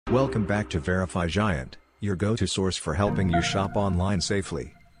Welcome back to Verify Giant, your go-to source for helping you shop online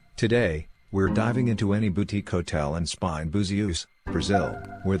safely. Today, we're diving into Eny Boutique Hotel and Spa in Búzios, Brazil,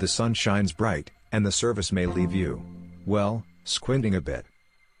 where the sun shines bright, and the service may leave you, well, squinting a bit.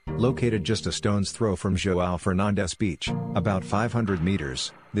 Located just a stone's throw from João Fernandes Beach, about 500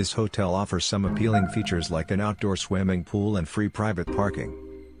 meters, this hotel offers some appealing features like an outdoor swimming pool and free private parking.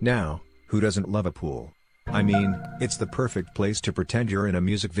 Now, who doesn't love a pool? I mean, it's the perfect place to pretend you're in a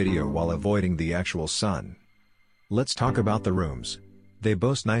music video while avoiding the actual sun. Let's talk about the rooms. They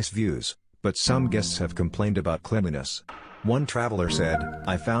boast nice views, but some guests have complained about cleanliness. One traveler said,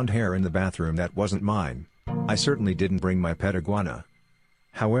 "I found hair in the bathroom that wasn't mine. I certainly didn't bring my pet iguana."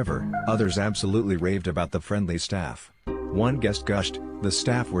 However, others absolutely raved about the friendly staff. One guest gushed, "The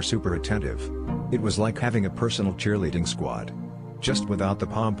staff were super attentive. It was like having a personal cheerleading squad. Just without the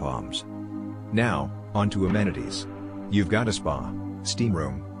pom-poms." Now, on to amenities. You've got a spa, steam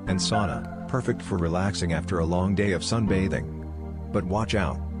room, and sauna, perfect for relaxing after a long day of sunbathing. But watch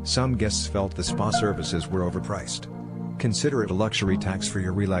out, some guests felt the spa services were overpriced. Consider it a luxury tax for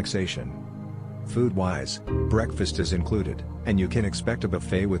your relaxation. Food-wise, breakfast is included, and you can expect a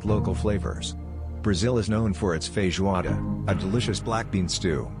buffet with local flavors. Brazil is known for its feijoada, a delicious black bean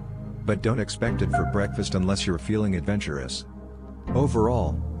stew. But don't expect it for breakfast unless you're feeling adventurous.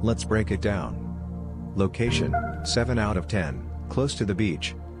 Overall, let's break it down. Location, 7 out of 10, close to the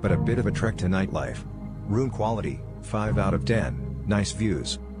beach, but a bit of a trek to nightlife. Room quality, 5 out of 10, nice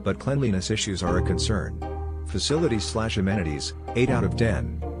views, but cleanliness issues are a concern. Facilities/amenities, 8 out of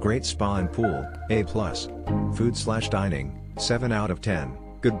 10, great spa and pool, A+. Food/dining, 7 out of 10,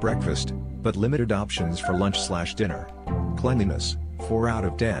 good breakfast, but limited options for lunch/dinner. Cleanliness, 4 out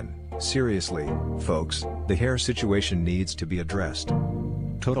of 10, seriously, folks, the hair situation needs to be addressed.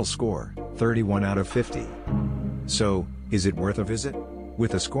 Total score, 31 out of 50. So, is it worth a visit?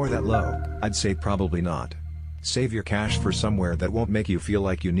 With a score that low, I'd say probably not. Save your cash for somewhere that won't make you feel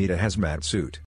like you need a hazmat suit.